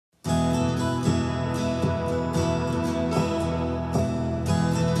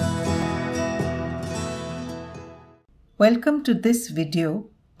Welcome to this video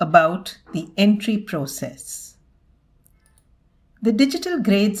about the entry process. The Digital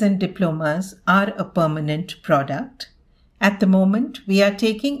Grades and Diplomas are a permanent product. At the moment, we are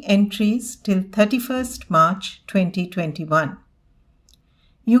taking entries till 31st March 2021.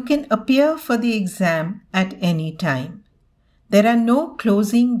 You can appear for the exam at any time. There are no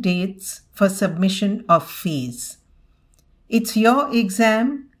closing dates for submission of fees. It's your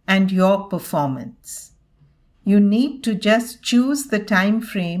exam and your performance. You need to just choose the time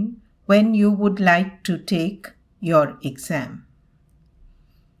frame when you would like to take your exam.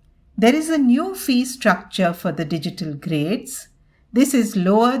 There is a new fee structure for the digital grades. This is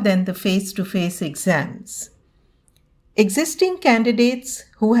lower than the face-to-face exams. Existing candidates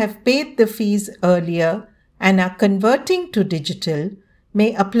who have paid the fees earlier and are converting to digital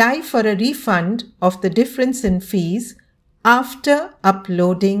may apply for a refund of the difference in fees after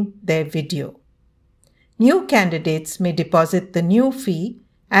uploading their video. New candidates may deposit the new fee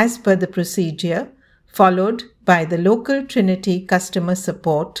as per the procedure followed by the local Trinity Customer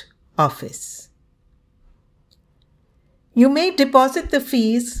Support Office. You may deposit the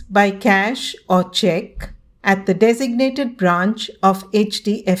fees by cash or check at the designated branch of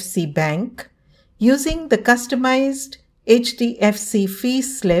HDFC Bank using the customized HDFC fee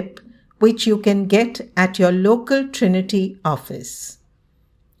slip which you can get at your local Trinity office.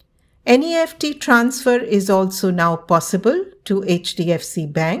 NEFT transfer is also now possible to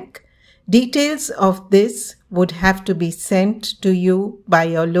HDFC Bank. Details of this would have to be sent to you by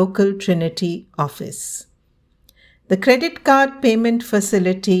your local Trinity office. The credit card payment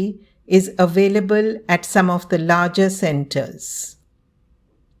facility is available at some of the larger centers.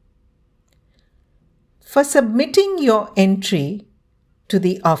 For submitting your entry to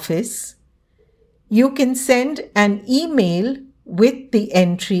the office, you can send an email with the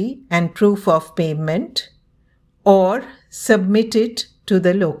entry and proof of payment or submit it to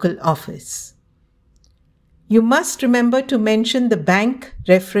the local office. You must remember to mention the bank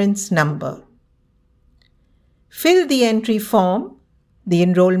reference number. Fill the entry form, the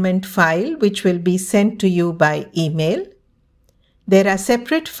enrollment file which will be sent to you by email. There are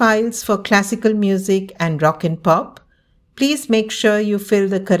separate files for classical music and rock and pop. Please make sure you fill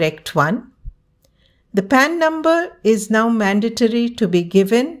the correct one. The PAN number is now mandatory to be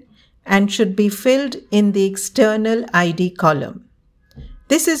given and should be filled in the external ID column.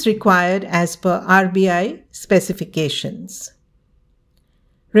 This is required as per RBI specifications.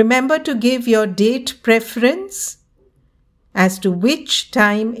 Remember to give your date preference as to which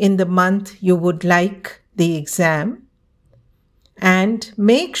time in the month you would like the exam, and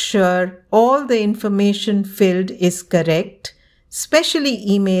make sure all the information filled is correct, especially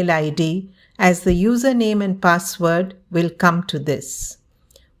email ID, as the username and password will come to this.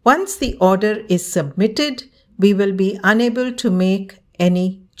 Once the order is submitted, we will be unable to make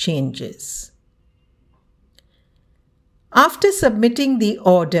any changes. After submitting the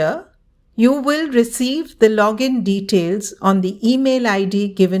order, you will receive the login details on the email ID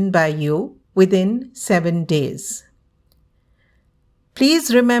given by you within 7 days.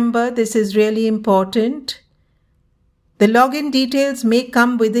 Please remember, this is really important. The login details may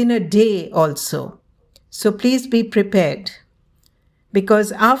come within a day also. So please be prepared,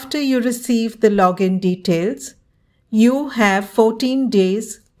 because after you receive the login details, you have 14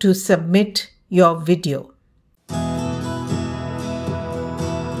 days to submit your video.